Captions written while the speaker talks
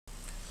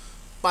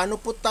paano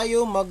po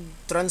tayo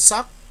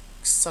mag-transact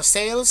sa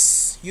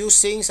sales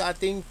using sa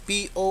ating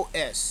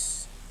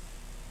POS.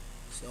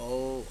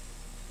 So,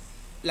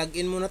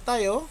 login muna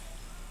tayo.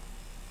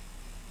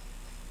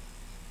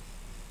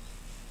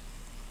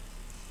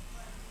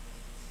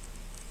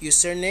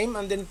 Username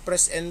and then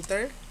press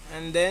enter,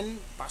 and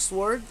then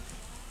password.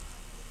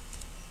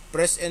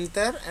 Press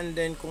enter, and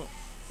then kung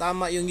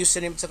tama yung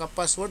username at saka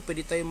password,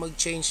 pwede tayo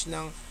mag-change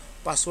ng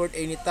password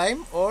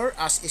anytime, or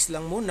as is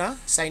lang muna,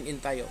 sign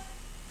in tayo.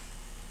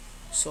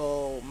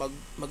 So,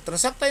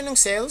 mag-transact tayo ng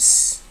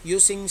sales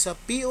using sa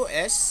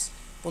POS.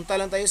 Punta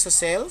lang tayo sa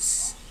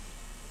sales,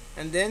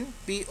 and then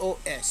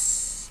POS.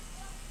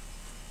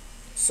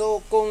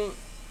 So, kung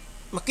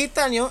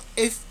makita nyo,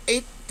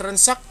 F8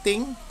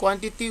 transacting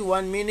quantity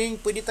 1, meaning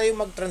pwede tayo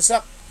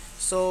mag-transact.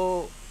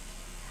 So,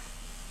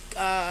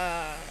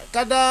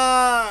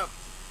 kada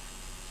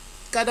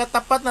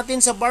tapat natin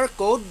sa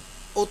barcode,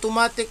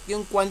 automatic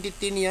yung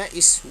quantity niya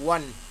is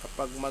 1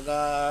 kapag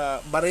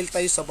mag-barrel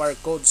tayo sa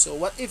barcode. So,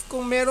 what if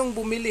kung merong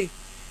bumili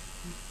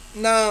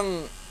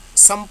ng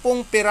 10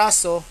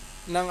 piraso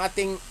ng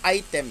ating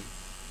item?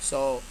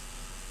 So,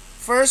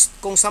 first,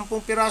 kung 10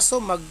 piraso,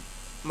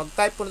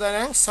 mag-type po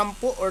tayo ng 10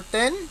 or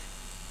 10,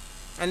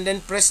 and then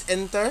press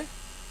enter.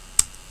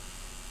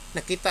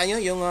 Nakita nyo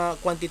yung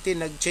quantity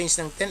nag-change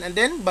ng 10, and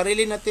then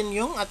barilin natin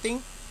yung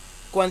ating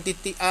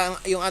quantity,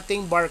 yung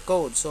ating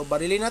barcode. So,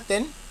 barilin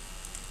natin.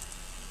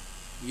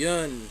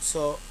 Yun.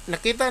 So,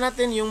 nakita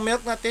natin yung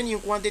milk natin,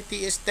 yung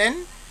quantity is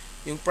 10,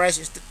 yung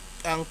price is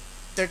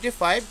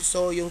 35,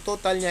 so yung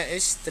total niya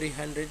is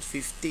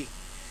 350.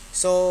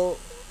 So,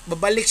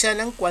 babalik siya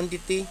ng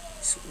quantity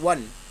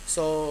 1.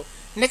 So,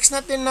 next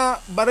natin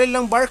na baril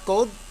ng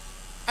barcode,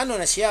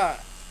 ano na siya?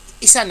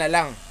 Isa na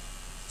lang.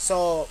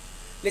 So,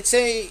 let's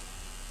say,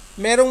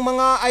 merong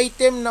mga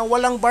item na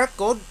walang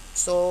barcode,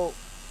 so,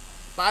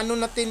 paano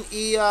natin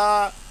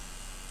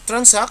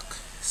i-transact?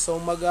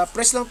 So,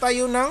 mag-press lang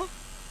tayo ng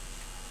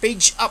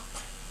page up.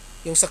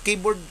 Yung sa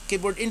keyboard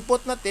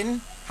input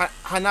natin,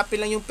 hanapin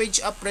lang yung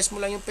page up, press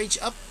mo lang yung page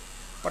up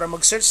para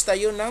mag-search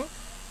tayo ng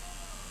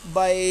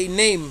by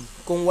name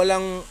kung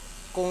wala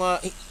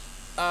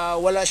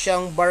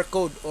siyang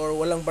barcode or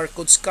walang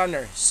barcode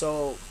scanner.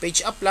 So, page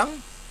up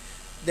lang.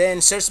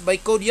 Then, search by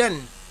code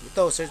yan.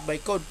 Ito, search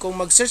by code. Kung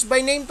mag-search by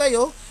name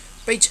tayo,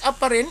 page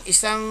up pa rin.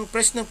 Isang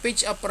press ng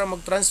page up para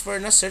mag-transfer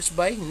na search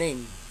by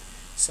name.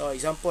 So,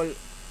 example,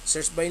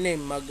 search by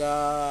name.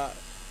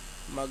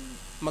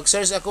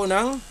 Mag-search ako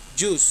ng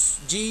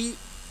juice.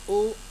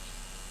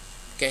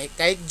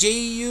 Kahit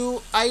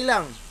J-U-I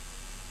lang.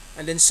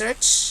 And then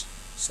search.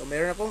 So,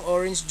 meron akong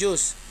orange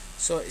juice.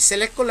 So,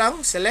 select ko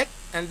lang. Select.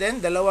 And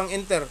then, dalawang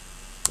enter.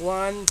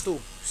 1,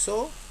 2.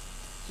 So,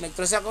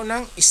 nag-transact ako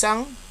ng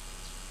isang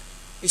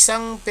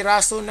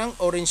piraso ng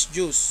orange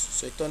juice.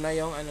 So, ito na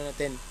yung ano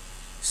natin.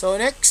 So,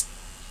 next.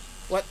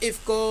 What if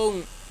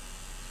kung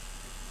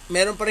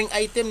meron pa ring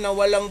item na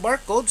walang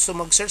barcode? So,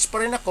 mag-search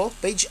pa rin ako.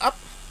 Page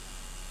up.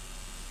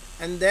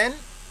 And then,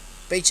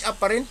 page up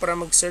pa rin para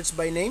mag-search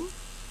by name.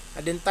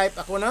 And then, type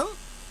ako ng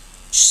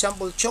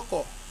sample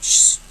choco.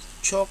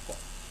 Choco.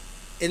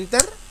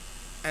 Enter.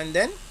 And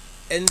then,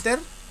 enter.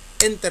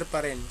 Enter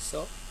pa rin.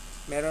 So,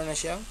 meron na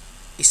siyang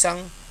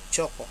isang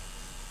choco.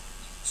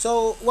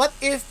 So, what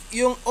if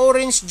yung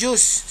orange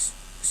juice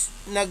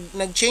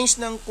nag-change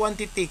ng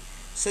quantity?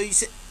 So,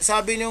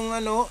 sabi nung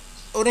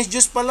orange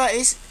juice pala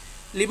is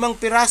 5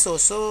 piraso.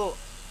 So,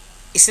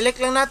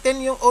 i-select lang natin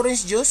yung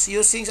orange juice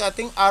using sa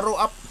ating arrow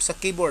up sa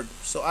keyboard.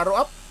 So, arrow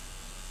up.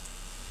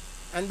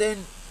 And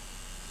then,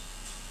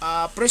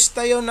 press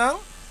tayo ng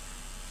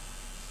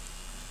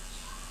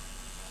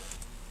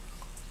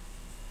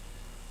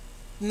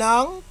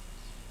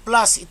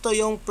plus. Ito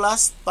yung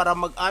plus para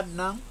mag-add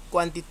ng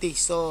quantity.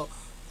 So,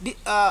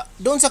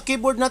 doon sa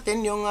keyboard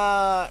natin, yung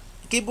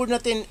keyboard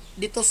natin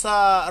dito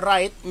sa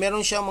right,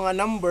 meron siyang mga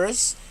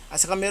numbers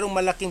at saka merong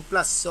malaking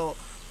plus. So,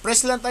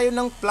 press lang tayo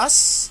ng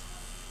plus.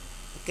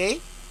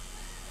 Okay?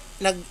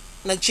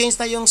 Nag-change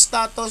na yung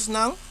status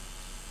ng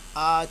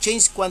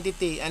change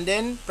quantity. And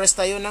then, press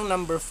tayo ng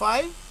number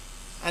 5.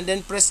 And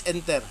then, press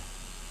enter.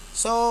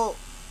 So,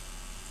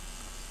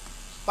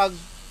 pag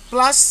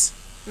plus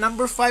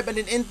number 5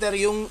 and then enter,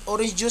 yung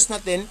orange juice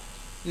natin,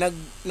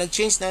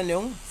 nag-change na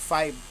yung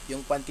 5,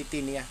 yung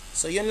quantity niya.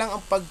 So, yun lang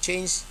ang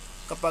pag-change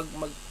kapag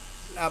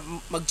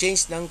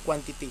mag-change ng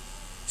quantity.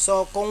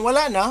 So, kung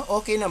wala na,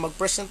 okay na.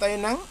 Mag-press na tayo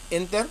ng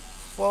enter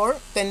for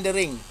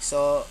tendering.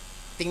 So,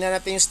 tingnan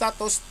natin yung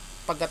status.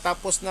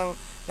 Pagkatapos ng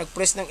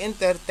nag-press ng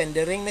enter,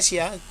 tendering na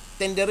siya.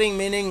 Tendering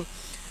meaning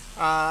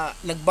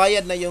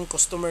nagbayad na yung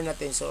customer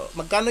natin. So,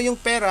 magkano yung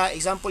pera?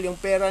 Example, yung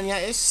pera niya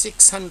is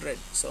 600.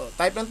 So,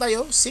 type lang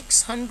tayo,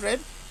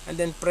 600, and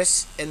then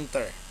press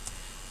enter.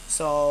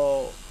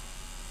 So,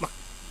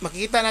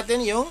 makikita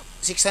natin yung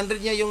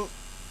 600 niya, yung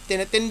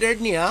tinetender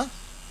niya,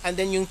 and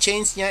then yung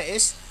change niya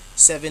is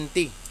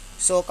 70.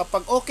 So,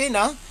 kapag okay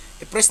na,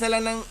 i-press na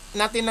lang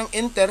natin ng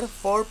enter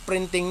for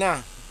printing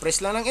na.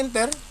 Press lang ng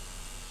enter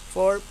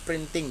for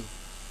printing.